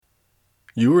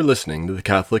You are listening to the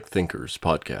Catholic Thinkers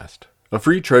Podcast, a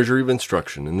free treasury of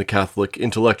instruction in the Catholic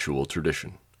intellectual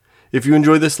tradition. If you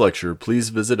enjoy this lecture, please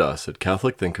visit us at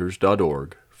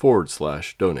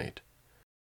catholicthinkers.org/donate.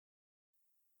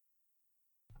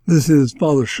 This is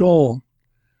Father Scholl.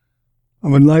 I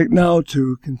would like now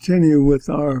to continue with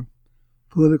our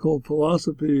political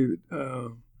philosophy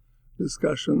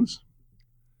discussions.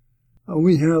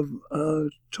 We have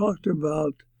talked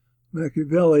about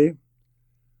Machiavelli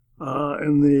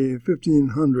in the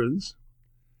 1500s,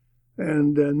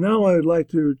 and now I would like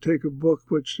to take a book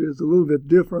which is a little bit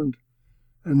different,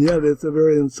 and yet it's a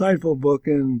very insightful book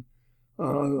in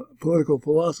political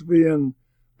philosophy and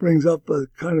brings up a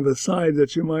kind of a side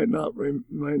that you might not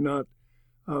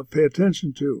pay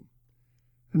attention to.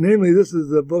 And namely, this is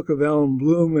the book of Allan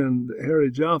Bloom and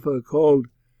Harry Jaffa called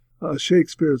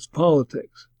Shakespeare's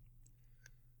Politics.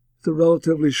 It's a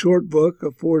relatively short book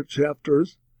of 4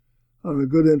 chapters on a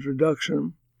good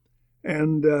introduction,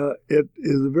 and it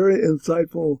is a very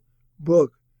insightful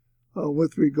book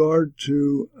with regard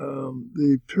to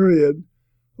the period.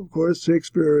 Of course,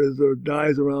 Shakespeare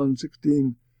dies around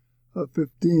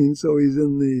 1615, so he's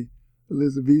in the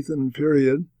Elizabethan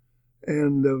period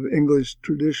and of English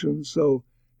tradition, so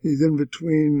he's in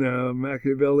between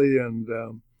Machiavelli and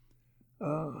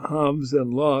Hobbes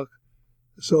and Locke.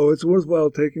 So it's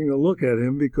worthwhile taking a look at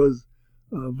him because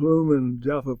Bloom and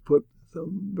Jaffa put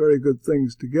some very good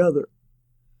things together.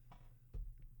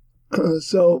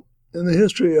 So in the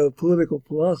history of political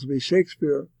philosophy,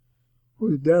 Shakespeare,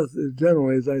 whose death is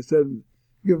generally, as I said,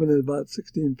 given at about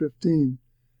 1615,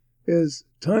 is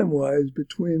time-wise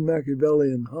between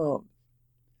Machiavelli and Hobbes.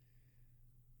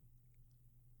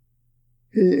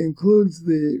 He includes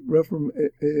the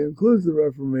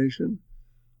Reformation,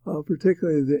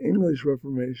 particularly the English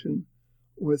Reformation,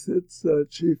 with its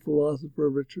chief philosopher,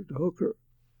 Richard Hooker.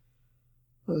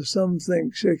 Some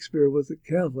think Shakespeare was a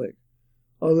Catholic,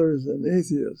 others an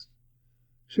atheist.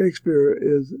 Shakespeare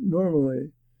is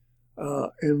normally,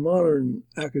 in modern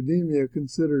academia,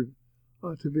 considered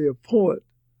to be a poet,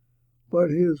 but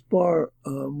he is far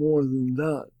more than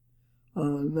that,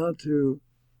 not to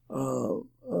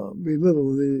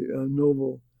belittle the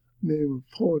noble name of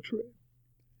poetry.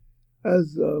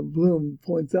 As Bloom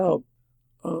points out,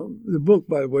 the book,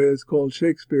 by the way, is called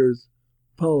Shakespeare's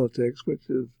Politics, which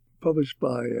is published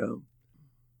by,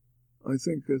 I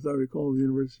think, as I recall, the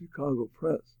University of Chicago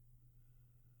Press.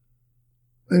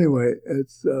 Anyway,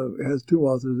 it has 2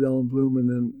 authors, Allan Bloom, and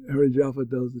then Harry Jaffa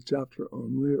does the chapter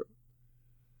on Lear.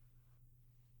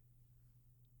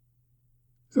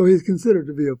 So he's considered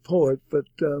to be a poet, but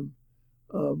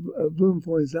Bloom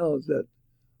points out that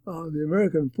the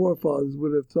American forefathers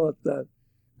would have thought that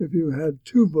if you had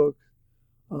 2 books,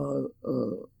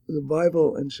 the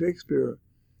Bible and Shakespeare,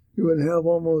 you would have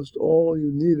almost all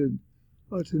you needed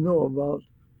to know about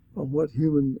what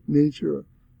human nature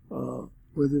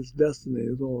with its destiny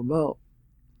is all about.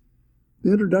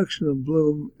 The introduction of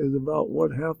Bloom is about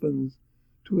what happens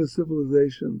to a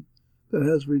civilization that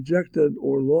has rejected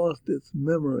or lost its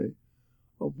memory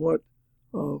of what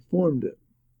formed it.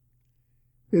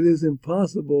 It is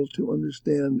impossible to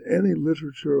understand any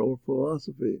literature or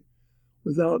philosophy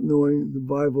without knowing the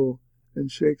Bible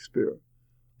and Shakespeare,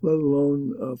 let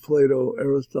alone Plato,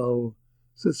 Aristotle,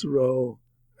 Cicero,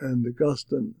 and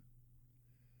Augustine.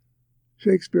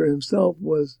 Shakespeare himself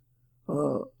was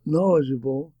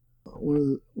knowledgeable,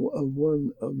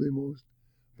 one of the most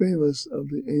famous of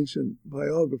the ancient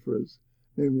biographers,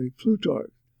 namely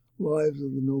Plutarch, Lives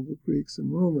of the Noble Greeks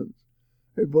and Romans,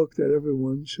 a book that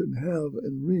everyone should have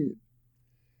and read.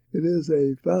 It is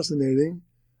a fascinating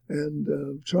and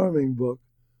charming book,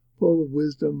 full of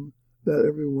wisdom that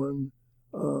everyone,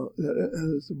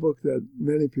 and it's a book that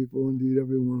many people, indeed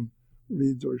everyone,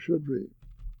 reads or should read.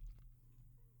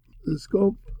 The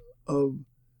scope of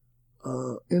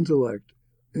intellect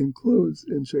in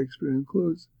Shakespeare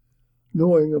includes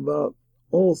knowing about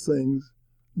all things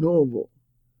knowable,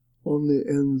 omne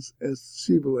ens est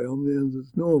scibile, omne ens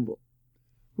est knowable,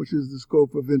 which is the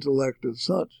scope of intellect as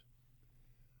such.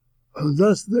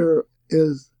 Thus there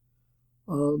is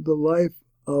the life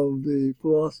of the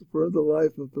philosopher, the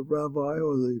life of the rabbi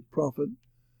or the prophet,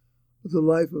 the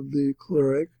life of the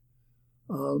cleric,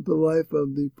 the life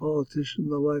of the politician,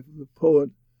 the life of the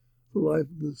poet, the life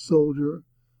of the soldier,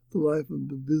 the life of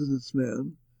the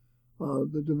businessman,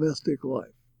 the domestic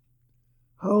life.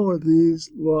 How are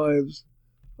these lives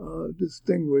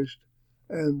distinguished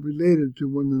and related to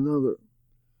one another?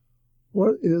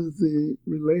 What is the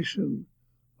relation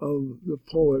of the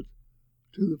poet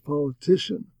to the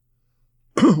politician?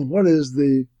 What is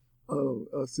a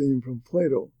theme from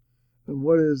Plato? And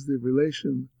what is the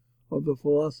relation of the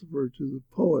philosopher to the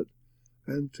poet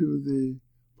and to the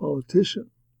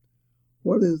politician?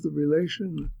 What is the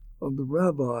relation of the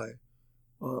rabbi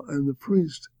and the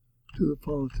priest to the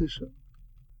politician?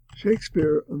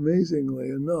 Shakespeare, amazingly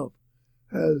enough,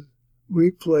 has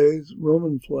Greek plays,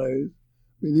 Roman plays,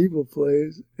 medieval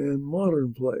plays, and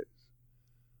modern plays.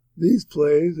 These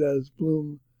plays, as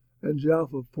Bloom and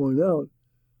Jaffa point out,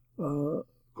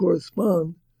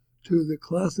 correspond to the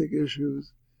classic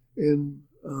issues in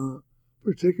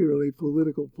particularly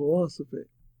political philosophy.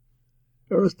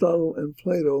 Aristotle and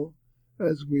Plato,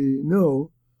 as we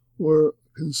know, were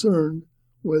concerned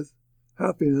with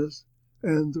happiness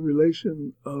and the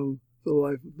relation of the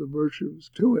life of the virtues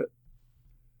to it.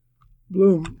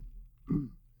 Bloom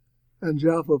and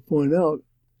Jaffa point out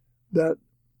that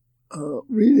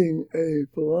reading a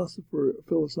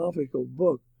philosophical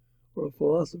book or a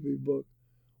philosophy book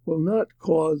will not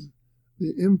cause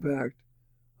the impact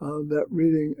that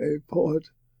reading a poet,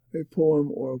 a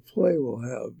poem, or a play will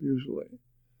have usually.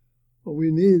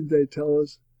 We need, they tell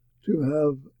us, to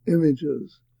have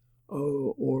images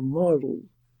or models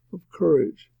of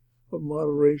courage, of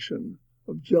moderation,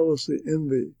 of jealousy,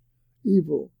 envy,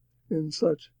 evil, in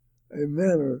such a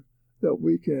manner that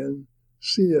we can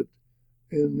see it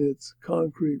in its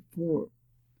concrete form.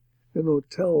 In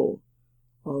Othello,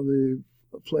 the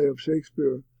play of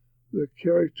Shakespeare, the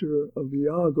character of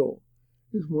Iago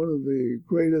is one of the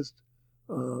greatest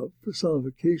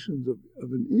personifications of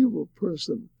an evil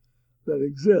person that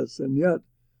exists, and yet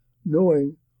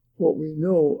knowing what we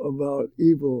know about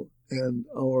evil and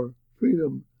our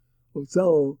freedom,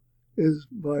 Othello is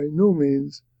by no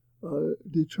means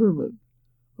determined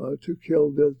to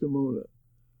kill Desdemona.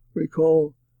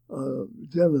 Recall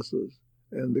Genesis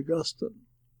and Augustine.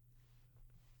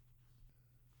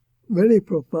 Many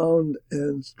profound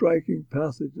and striking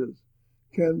passages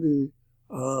can be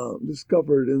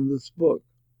discovered in this book.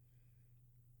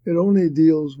 It only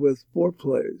deals with 4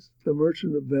 plays: The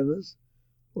Merchant of Venice,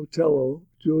 Othello,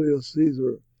 Julius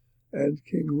Caesar, and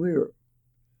King Lear.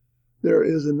 There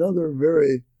is another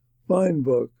very fine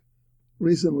book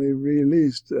recently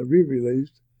re-released,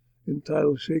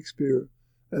 entitled Shakespeare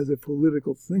as a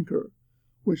Political Thinker,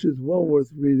 which is well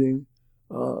worth reading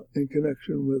in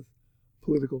connection with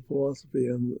political philosophy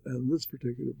and this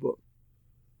particular book.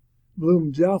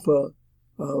 Bloom Jaffa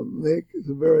make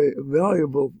the very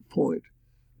valuable point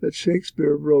that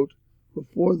Shakespeare wrote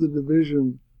before the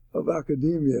division of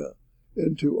academia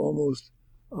into almost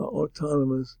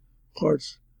autonomous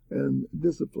parts and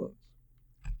disciplines.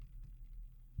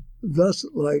 Thus,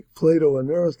 like Plato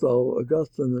and Aristotle,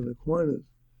 Augustine and Aquinas,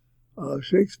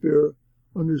 Shakespeare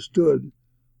understood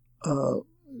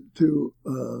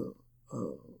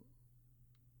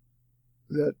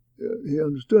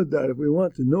that if we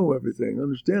want to know everything,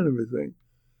 understand everything,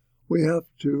 we have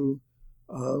to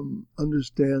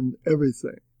understand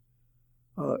everything,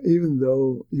 even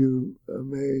though you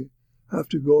may have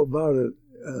to go about it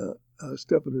a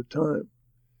step at a time.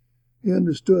 He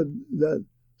understood that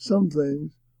some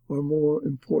things are more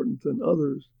important than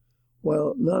others,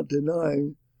 while not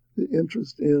denying the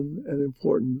interest in and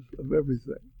importance of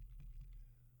everything.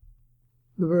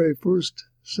 The very first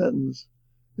sentence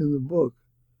in the book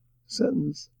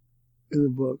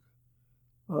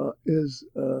is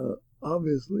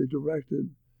obviously directed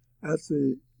at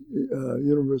the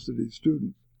university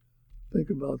students. Think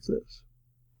about this.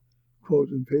 Quote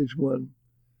in page 1,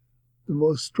 "The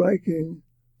most striking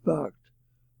fact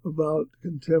about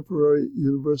contemporary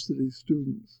university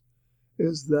students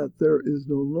is that there is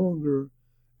no longer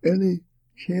any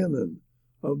canon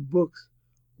of books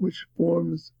which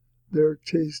forms their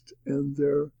taste and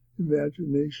their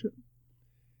imagination.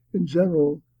 In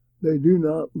general, they do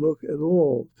not look at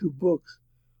all to books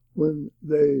when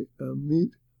they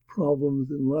meet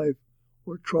problems in life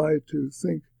or try to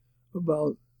think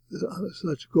about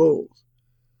such goals.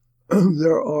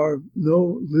 There are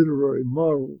no literary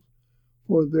models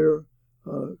for their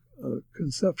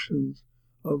conceptions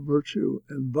of virtue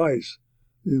and vice."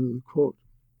 End of the quote.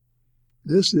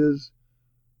 This is,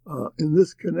 in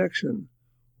this connection,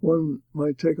 one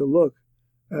might take a look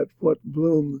at what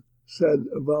Bloom said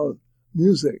about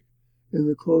music in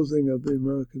the closing of The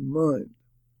American Mind.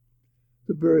 It's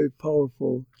a very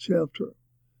powerful chapter.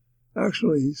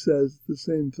 Actually, he says the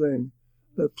same thing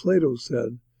that Plato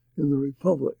said in The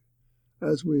Republic,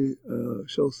 as we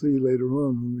shall see later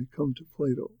on when we come to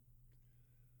Plato.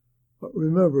 But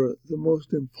remember, the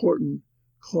most important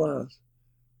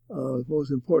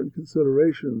most important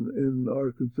consideration in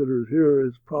our considered here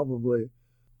is probably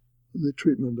the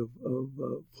treatment of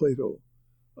Plato,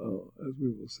 as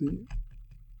we will see.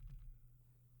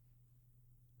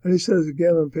 And he says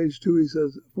again on page 2, he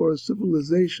says, for a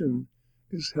civilization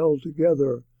is held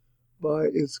together by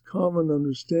its common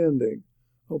understanding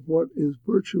of what is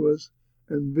virtuous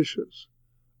and vicious,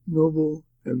 noble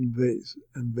and base,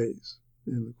 end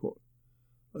of quote.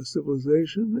 A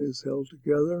civilization is held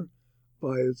together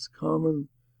by its common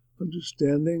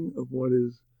understanding of what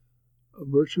is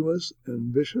virtuous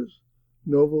and vicious,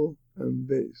 noble and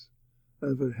base.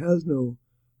 And if it has no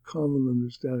common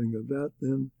understanding of that,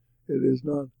 then it is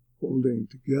not holding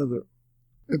together.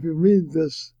 If you read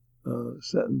this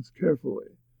sentence carefully,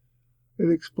 it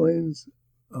explains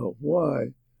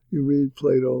why you read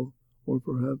Plato, or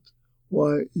perhaps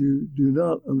why you do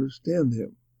not understand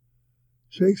him.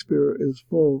 Shakespeare is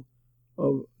full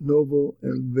of noble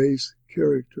and base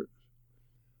characters.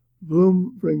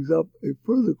 Bloom brings up a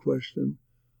further question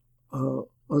about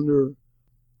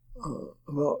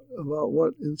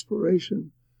what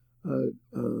inspiration,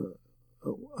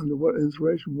 under what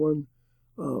inspiration one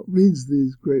reads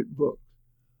these great books,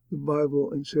 the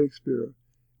Bible and Shakespeare,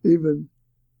 even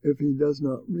if he does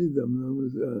not read them.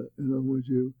 In other words,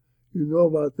 you know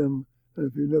about them, and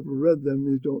if you never read them,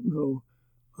 you don't know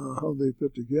how they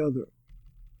fit together.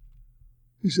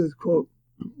 He says, quote,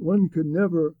 one could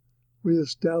never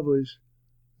reestablish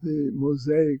the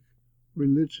Mosaic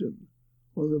religion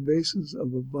on the basis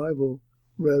of a Bible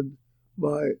read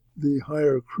by the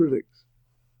higher critics,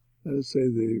 that is, say,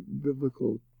 the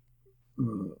biblical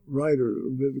writer,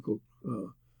 biblical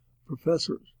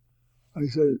professors. He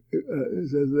says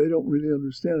they don't really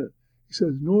understand it. He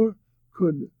says, nor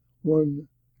could one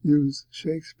use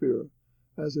Shakespeare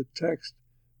as a text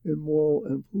in moral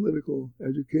and political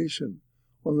education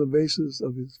on the basis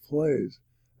of his plays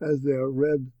as they are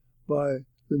read by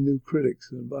the new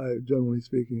critics and by, generally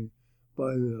speaking,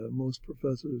 by the most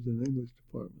professors in English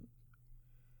departments.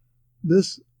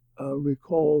 This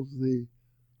recalls the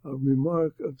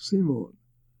remark of Simon,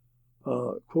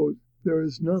 quote, there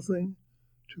is nothing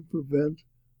to prevent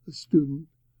a student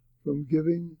from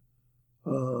giving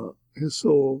his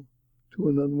soul to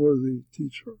an unworthy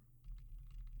teacher.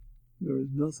 There is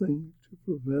nothing to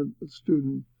prevent a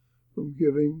student from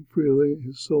giving freely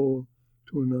his soul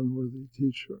to an unworthy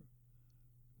teacher.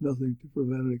 Nothing to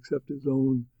prevent it except his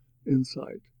own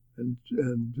insight and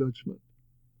judgment.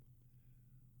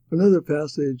 Another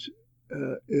passage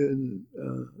in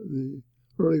the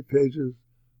early pages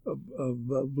of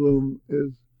Bloom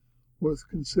is worth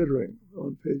considering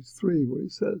on page 3, where he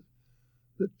says,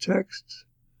 the texts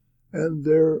and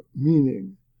their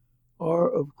meaning are,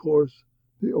 of course,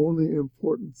 the only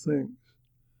important things.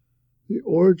 The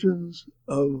origins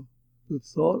of the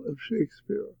thought of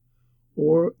Shakespeare,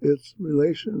 or its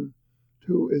relation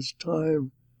to its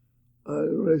time, are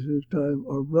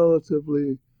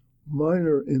relatively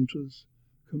minor interests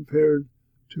compared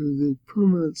to the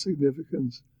permanent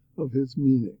significance of his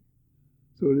meaning.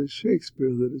 So it is Shakespeare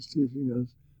that is teaching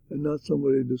us, and not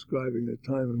somebody describing the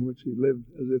time in which he lived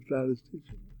as if that is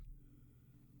teaching us.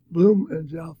 Bloom and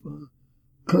Jaffa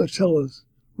tell us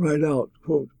right out,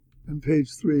 quote, on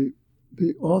page 3,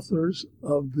 the authors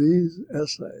of these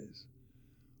essays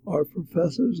are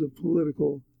professors of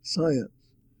political science,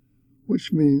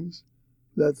 which means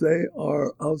that they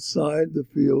are outside the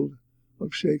field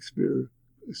of Shakespearean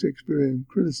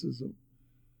criticism.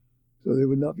 So they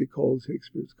would not be called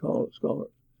Shakespeare scholars,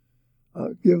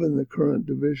 given the current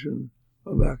division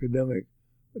of academic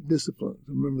disciplines.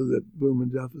 Remember that Bloom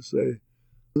and Jaffa say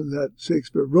that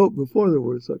Shakespeare wrote before there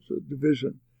was such a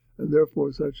division, and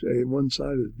therefore such a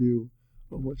one-sided view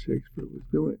of what Shakespeare was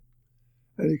doing.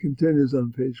 And he continues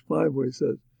on page 5 where he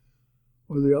says,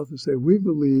 or the authors say, we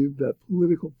believe that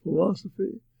political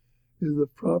philosophy is the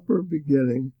proper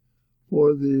beginning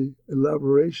for the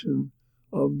elaboration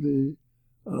of the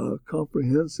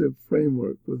comprehensive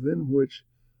framework within which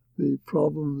the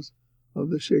problems of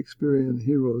the Shakespearean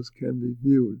heroes can be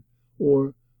viewed,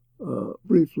 or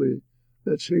briefly,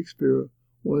 that Shakespeare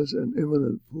was an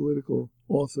eminent political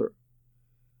author.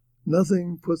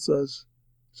 Nothing puts us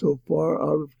so far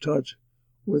out of touch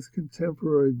with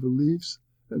contemporary beliefs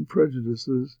and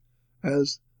prejudices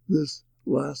as this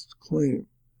last claim,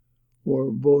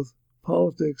 for both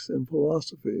politics and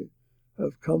philosophy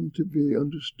have come to be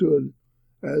understood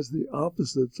as the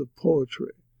opposites of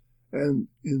poetry, and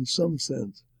in some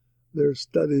sense their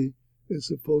study is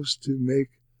supposed to make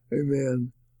a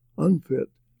man unfit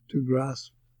to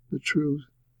grasp the true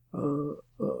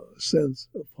sense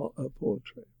of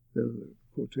poetry. In the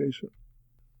quotation.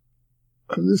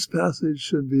 And this passage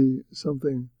should be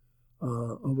something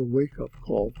of a wake-up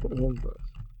call for all of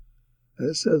us. And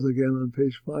it says again on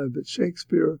page 5 that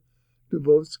Shakespeare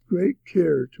devotes great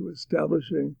care to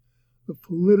establishing the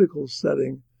political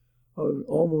setting on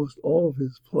almost all of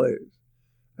his plays,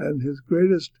 and his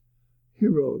greatest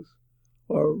heroes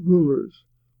are rulers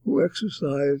who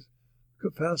exercise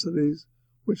capacities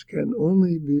which can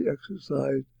only be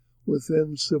exercised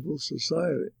within civil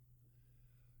society.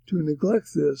 To neglect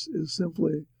this is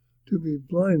simply to be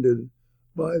blinded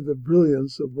by the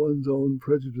brilliance of one's own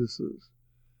prejudices.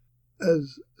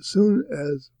 As soon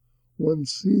as one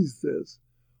sees this,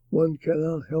 one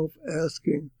cannot help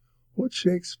asking what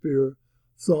Shakespeare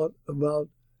thought about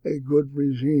a good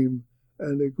regime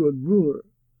and a good ruler.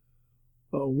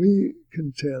 We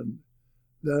contend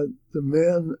that the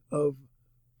man of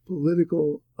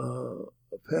political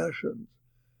passions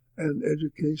and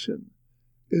education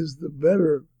is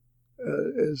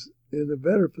in a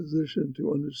better position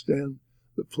to understand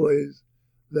the plays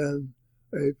than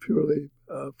a purely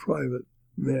private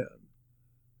man.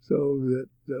 So that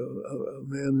a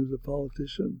man who's a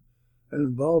politician and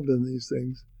involved in these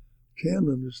things can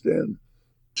understand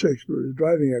Shakespeare is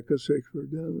driving at, because Shakespeare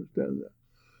didn't understand that.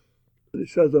 And he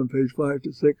says on page 5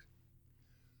 to 6,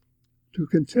 to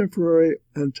contemporary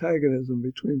antagonism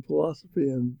between philosophy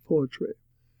and poetry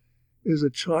is a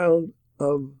child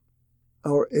of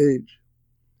our age.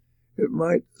 It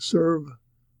might serve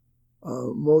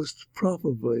most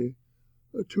profitably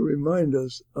to remind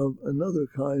us of another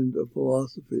kind of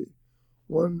philosophy,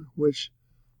 one which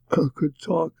could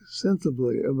talk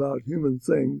sensibly about human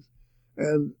things,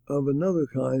 and of another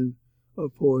kind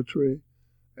of poetry,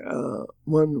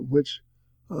 one which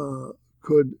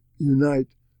could unite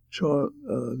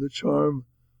the charm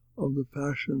of the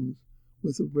passions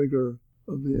with the rigor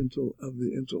of the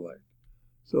intellect.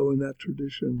 So in that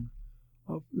tradition,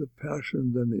 of the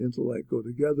passions and the intellect go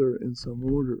together in some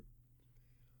order.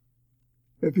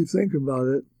 If you think about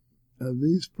it,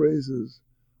 these phrases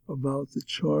about the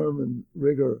charm and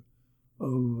rigor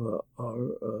of are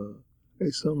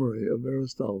a summary of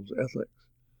Aristotle's Ethics.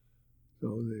 So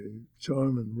the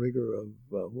charm and rigor of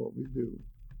what we do.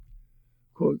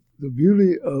 Quote, the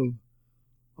beauty of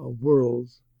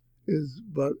worlds is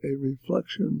but a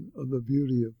reflection of the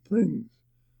beauty of things.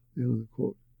 The end of the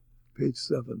quote. Page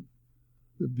 7.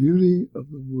 The beauty of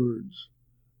the words,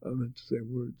 I meant to say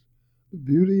words. The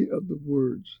beauty of the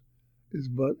words is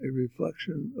but a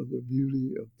reflection of the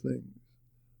beauty of things.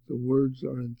 The words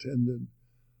are intended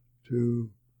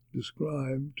to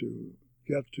describe, to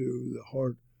get to the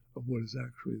heart of what is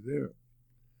actually there.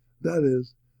 That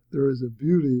is, there is a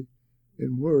beauty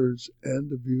in words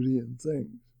and a beauty in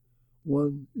things.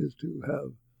 One is to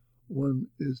have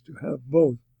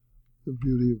both the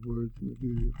beauty of words and the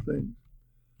beauty of things.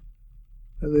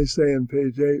 And they say on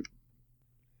page 8,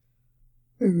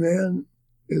 a man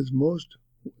is most,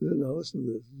 now listen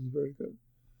to this is very good.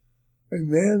 A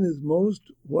man is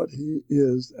most what he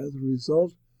is as a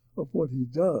result of what he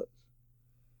does.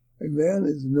 A man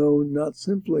is known not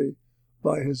simply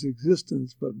by his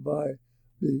existence, but by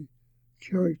the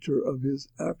character of his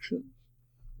actions,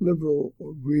 liberal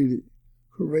or greedy,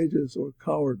 courageous or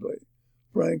cowardly,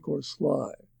 frank or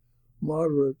sly,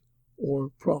 moderate or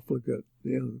profligate,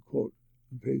 the end of the quote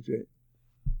on page 8.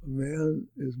 A man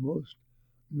is most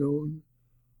known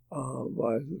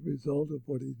by the result of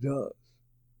what he does.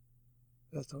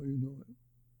 That's how you know him.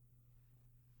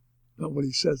 Not what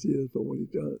he says he is, but what he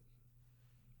does.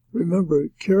 Remember,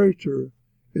 character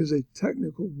is a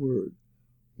technical word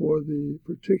for the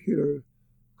particular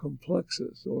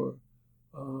complexus or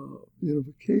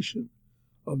unification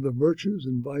of the virtues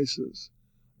and vices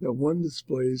that one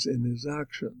displays in his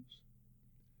actions.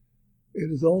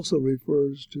 It also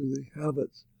refers to the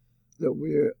habits that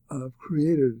we have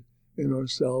created in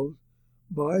ourselves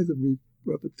by the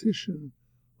repetition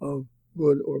of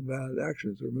good or bad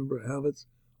actions. Remember, habits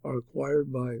are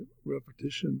acquired by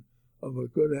repetition of a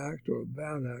good act or a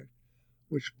bad act,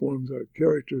 which forms our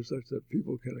character such that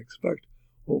people can expect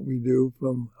what we do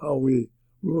from how we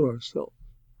rule ourselves.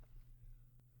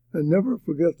 And never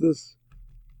forget this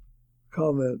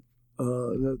comment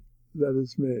that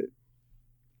is made.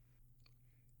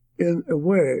 In a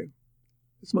way,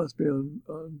 this must be on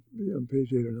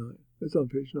page 8 or 9. It's on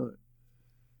page 9.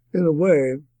 In a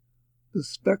way, the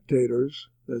spectators,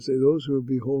 let's say those who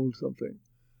behold something,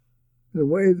 in a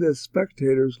way the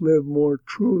spectators live more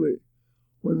truly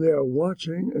when they are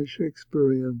watching a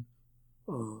Shakespearean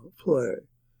play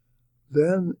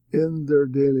than in their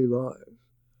daily lives,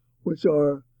 which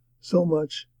are so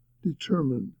much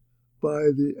determined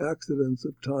by the accidents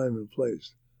of time and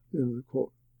place. End of the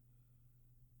quote.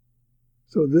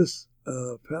 So this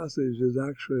passage is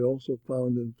actually also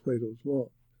found in Plato's Law.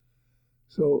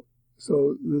 So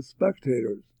the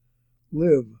spectators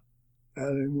live at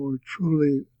a more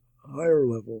truly higher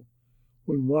level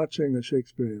when watching a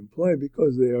Shakespearean play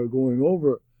because they are going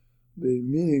over the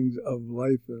meanings of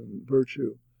life and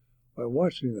virtue by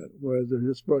watching it, whereas they're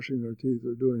just brushing their teeth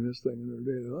or doing this thing in their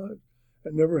daily lives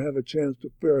and never have a chance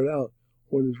to ferret out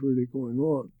what is really going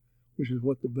on, which is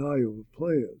what the value of a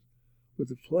play is. But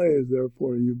the play is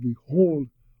therefore you behold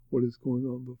what is going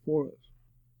on before us.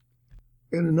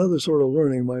 In Another Sort of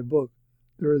Learning, my book,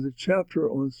 there is a chapter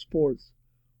on sports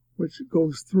which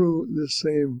goes through this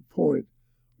same point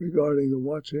regarding the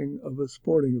watching of a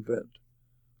sporting event,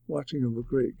 watching of a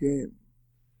great game.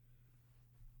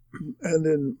 And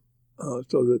then,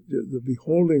 so that the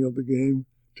beholding of the game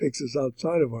takes us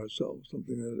outside of ourselves,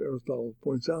 something that Aristotle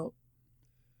points out.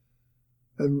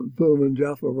 And Bloom and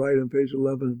Jaffa write on page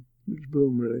 11, it's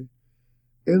Bloom really,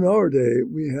 in our day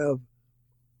we are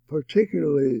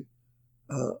particularly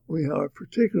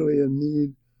in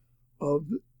need of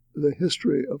the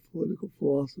history of political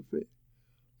philosophy,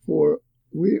 for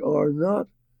we are not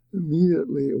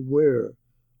immediately aware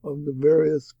of the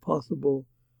various possible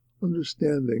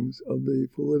understandings of the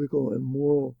political and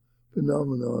moral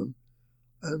phenomenon,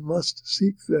 and must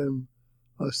seek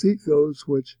those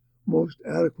which most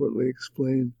adequately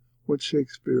explain what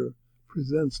Shakespeare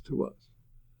presents to us.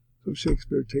 So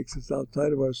Shakespeare takes us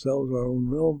outside of ourselves, our own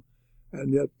realm,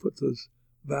 and yet puts us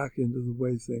back into the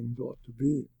way things ought to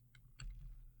be.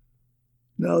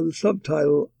 Now, the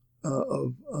subtitle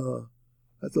of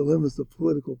At the Limits of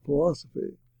Political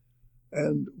Philosophy,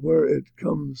 and where it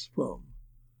comes from,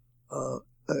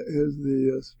 is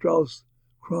the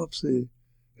Strauss-Croftsy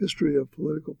History of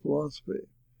Political Philosophy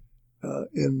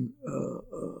in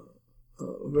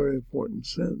a very important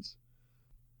sense.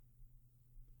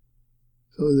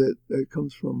 So that it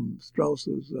comes from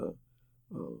Strauss's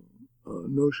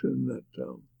notion that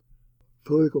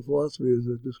political philosophy is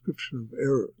a description of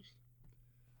errors.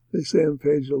 They say on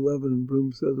page 11, and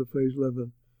Bloom says on page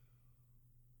 11,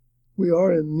 we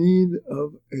are in need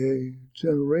of a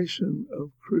generation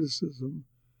of criticism,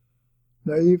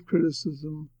 naive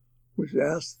criticism, which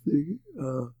asks the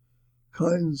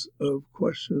kinds of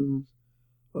questions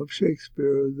of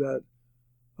Shakespeare that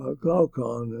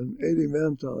Glaucon and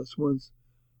Eidymanthes once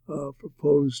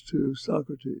proposed to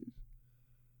Socrates.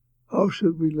 How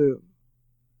should we live?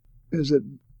 Is it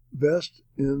best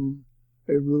in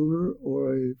a ruler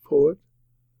or a poet?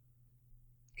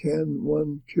 Can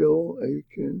one kill a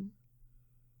king?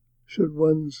 Should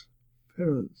one's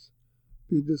parents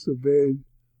be disobeyed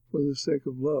for the sake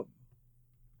of love?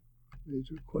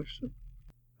 Major question.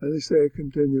 And they say, I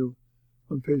continue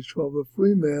on page 12, a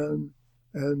free man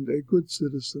and a good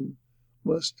citizen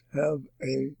must have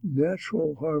a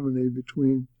natural harmony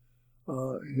between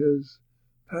his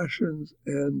passions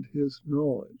and his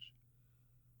knowledge.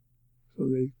 So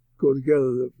they go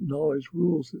together, that knowledge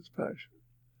rules his passion.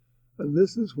 And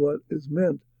this is what is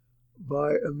meant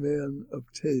by a man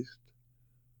of taste.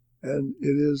 And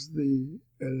it is a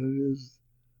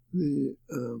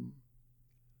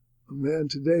man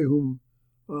today whom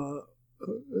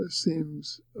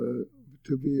seems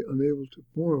to be unable to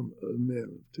form a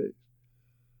man of taste.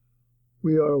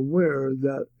 We are aware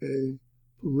that a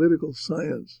political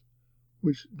science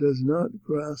which does not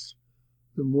grasp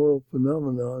the moral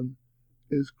phenomenon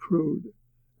is crude,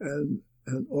 and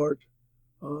an art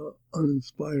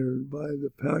uninspired by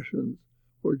the passions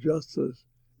or justice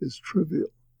is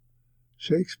trivial.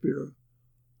 Shakespeare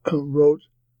wrote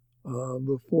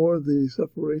before the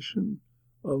separation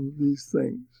of these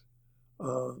things.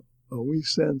 We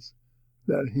sense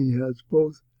that he has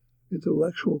both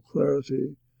intellectual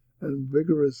clarity and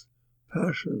vigorous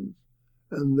passions,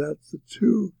 and that the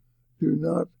two do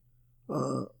not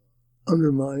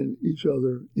undermine each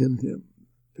other in him.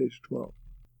 Page 12.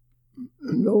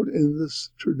 Note in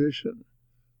this tradition,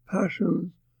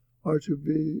 passions are to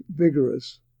be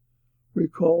vigorous.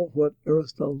 Recall what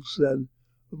Aristotle said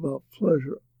about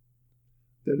pleasure,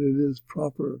 that it is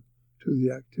proper to the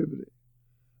activity.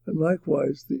 And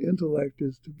likewise, the intellect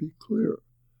is to be clear.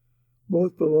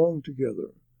 Both belong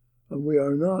together, and we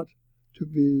are not to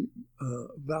be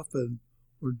vapid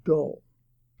or dull.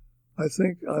 I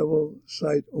think I will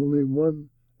cite only one,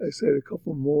 I said a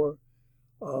couple more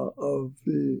of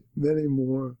the many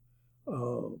more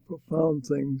profound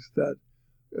things that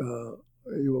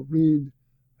you will read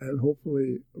and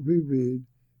hopefully reread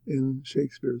in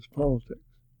Shakespeare's Politics.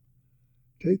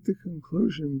 Take the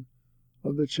conclusion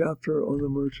of the chapter on the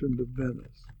Merchant of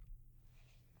Venice.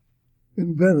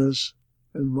 In Venice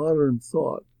and modern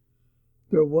thought,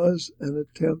 there was an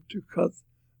attempt to cut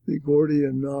the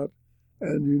Gordian knot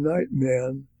and unite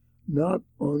man not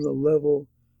on the level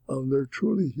of their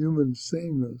truly human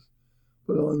sameness,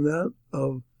 but on that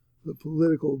of the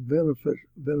political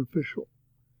beneficial.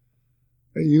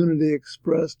 a unity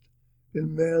expressed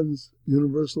in man's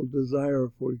universal desire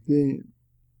for gain.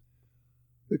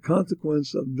 The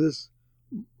consequence of this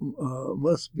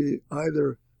must be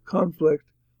either conflict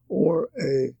or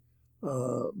a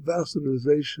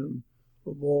bastardization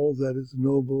of all that is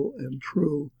noble and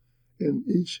true in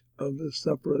each of the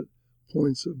separate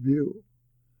points of view.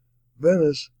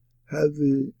 Venice had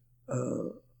the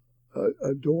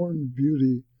adorned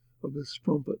beauty of its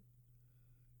trumpet.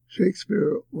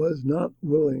 Shakespeare was not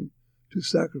willing to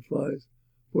sacrifice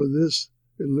for this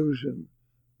illusion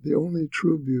the only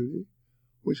true beauty,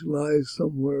 which lies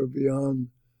somewhere beyond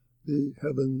the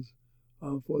heavens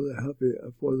for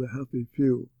the happy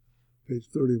few. Page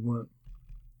 31.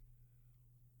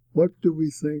 What do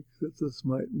we think that this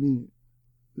might mean?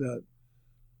 That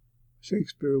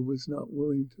Shakespeare was not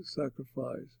willing to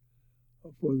sacrifice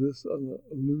for this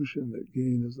illusion that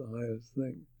gain is the highest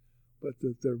thing, but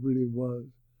that there really was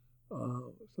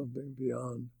something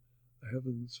beyond the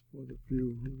heavens for the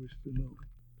few who wish to know.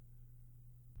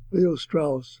 Leo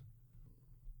Strauss,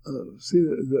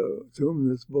 to whom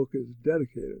this book is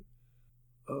dedicated,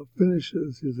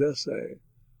 finishes his essay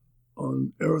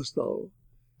on Aristotle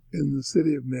in The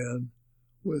City of Man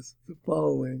with the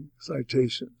following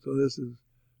citation. So this is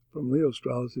from Leo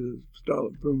Strauss, his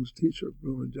Broom's teacher,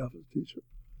 Broom and Jaffe's teacher.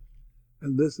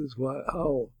 And this is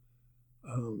how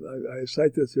I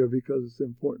cite this here because it's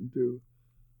important to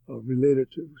relate it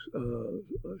to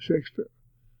Shakespeare.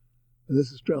 And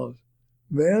this is Strauss.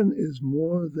 Man is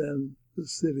more than the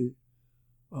city,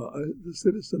 the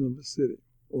citizen of a city,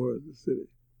 or the city.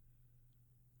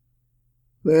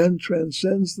 Man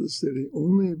transcends the city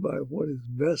only by what is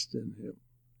best in him.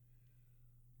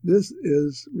 This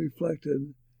is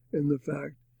reflected in the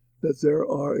fact that there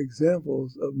are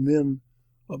examples of men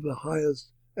of the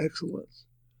highest excellence,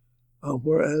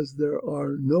 whereas there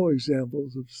are no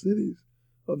examples of cities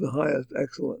of the highest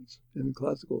excellence in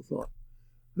classical thought.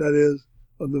 That is,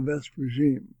 of the best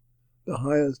regime. The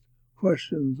highest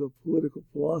questions of political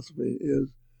philosophy is,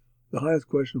 the highest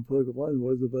question of political philosophy,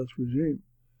 what is the best regime?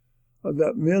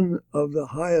 That men of the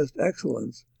highest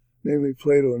excellence, namely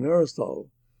Plato and Aristotle,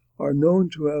 are known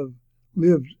to have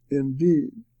lived in deed,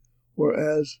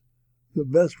 whereas the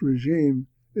best regime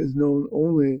is known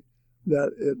only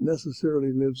that it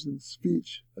necessarily lives in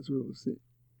speech, as we will see.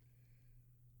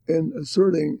 In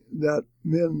asserting that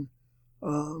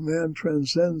man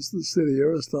transcends the city,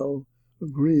 Aristotle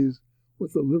agrees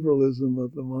with the liberalism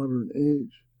of the modern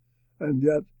age, and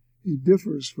yet he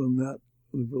differs from that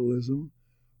liberalism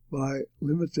by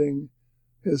limiting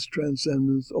his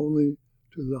transcendence only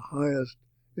to the highest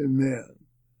in man.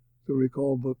 So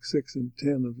recall Book 6 and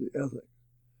 10 of the Ethics.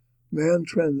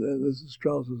 This is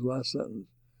Strauss's last sentence.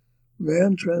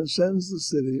 Man transcends the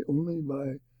city only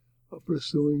by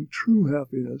pursuing true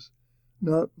happiness,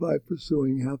 not by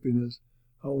pursuing happiness,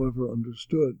 however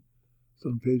understood. It's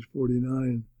on page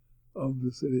 49 of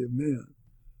The City of Man.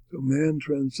 So man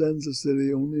transcends the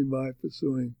city only by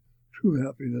pursuing true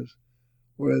happiness,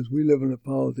 whereas we live in a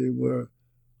polity where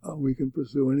we can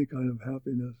pursue any kind of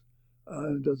happiness,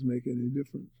 and it doesn't make any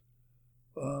difference.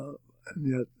 And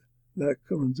yet that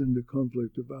comes into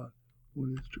conflict about what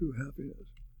is true happiness.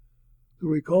 So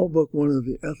recall Book 1 of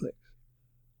the Ethics.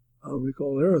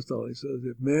 Recall Aristotle. He says,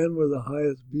 if man were the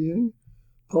highest being,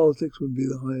 politics would be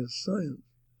the highest science.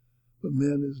 But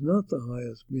man is not the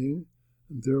highest being,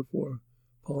 and therefore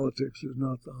politics is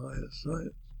not the highest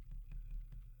science.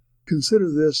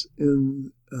 Consider this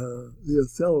in the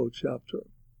Othello chapter.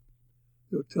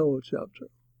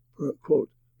 Quote,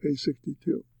 page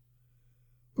 62.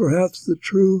 Perhaps the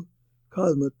true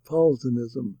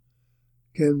cosmopolitanism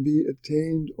can be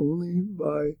attained only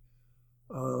by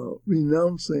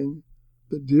renouncing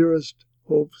the dearest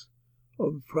hopes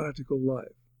of practical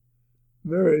life.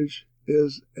 Marriage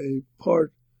is a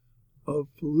part of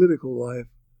political life,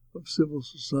 of civil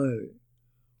society.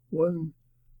 One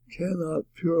cannot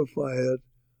purify it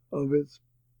of its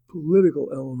political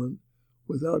element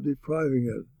without depriving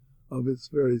it of its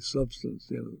very substance,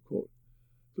 end of the quote.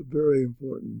 It's a very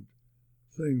important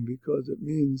thing because it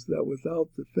means that without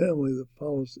the family, the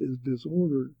polis is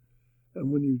disordered.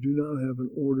 And when you do not have an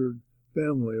ordered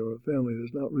family, or a family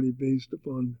that's not really based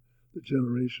upon the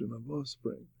generation of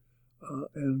offspring,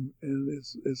 and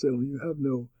it's you have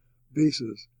no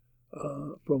basis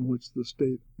from which the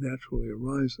state naturally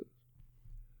arises.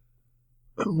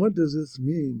 What does this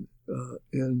mean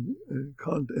in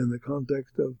the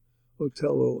context of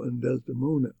Othello and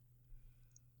Desdemona?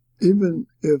 Even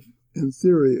if, in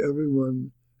theory,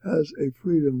 everyone has a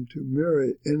freedom to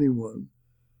marry anyone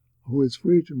who is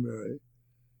free to marry,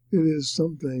 it is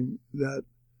something that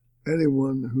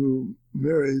anyone who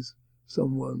marries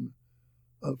someone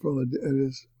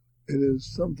it is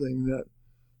something that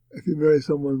if you marry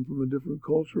someone from a different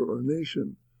culture or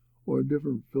nation or a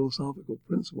different philosophical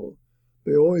principle,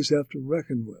 they always have to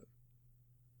reckon with,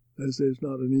 as it's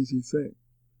not an easy thing.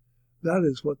 That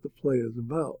is what the play is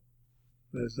about.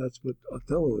 That's what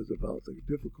Othello is about, the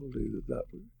difficulty that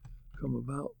would come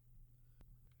about.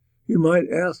 You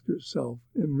might ask yourself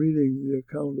in reading the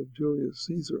account of Julius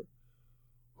Caesar,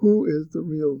 who is the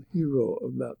real hero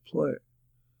of that play?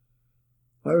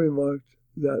 I remarked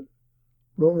that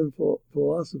Roman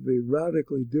philosophy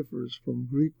radically differs from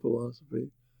Greek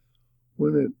philosophy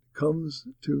when it comes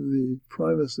to the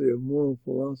primacy of moral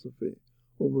philosophy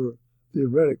over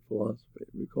theoretic philosophy,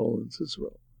 we call in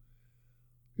Cicero.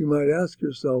 You might ask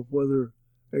yourself whether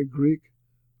a Greek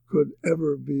could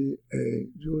ever be a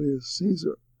Julius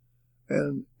Caesar,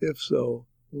 and if so,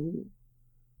 who?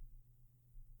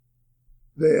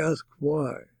 They ask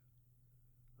why.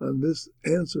 And this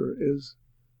answer is,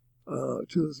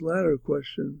 to this latter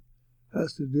question,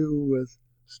 has to do with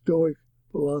Stoic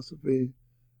philosophy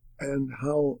and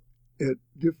how it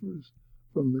differs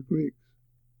from the Greeks.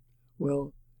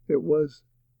 Well, it was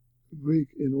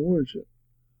Greek in origin,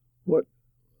 what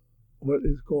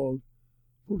is called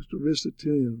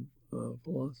post-Aristotelian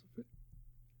philosophy.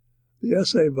 The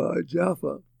essay by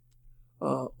Jaffa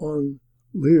on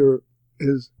Lear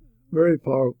is very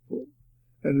powerful,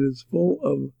 and it is full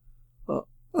of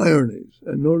ironies.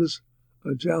 And notice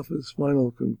Jaffa's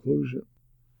final conclusion,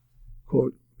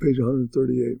 quote, page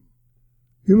 138.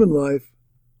 Human life,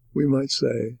 we might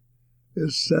say,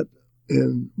 is set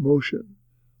in motion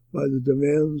by the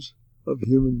demands of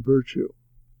human virtue.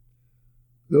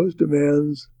 Those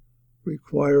demands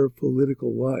require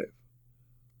political life,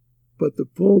 but the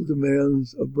full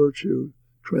demands of virtue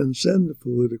transcend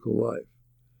political life.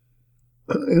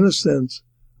 In a sense,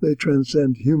 they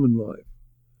transcend human life.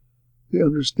 The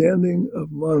understanding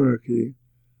of monarchy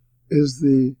is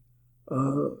the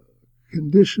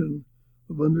condition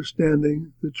of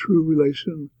understanding the true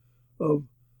relation of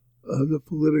the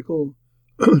political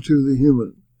to the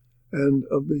human and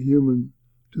of the human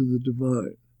to the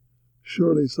divine.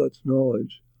 Surely such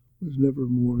knowledge was never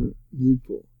more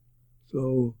needful.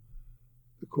 So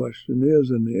the question is,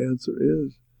 and the answer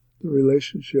is, the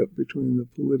relationship between the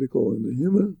political and the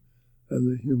human and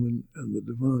the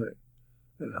divine,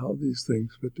 and how these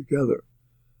things fit together.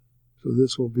 So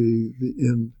this will be the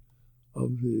end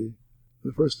of the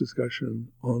first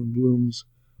discussion on Bloom's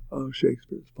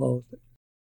Shakespeare's Politics.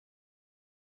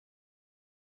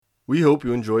 We hope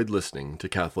you enjoyed listening to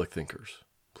Catholic Thinkers.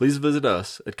 Please visit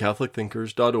us at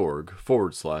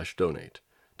catholicthinkers.org/donate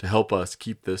to help us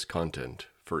keep this content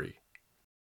free.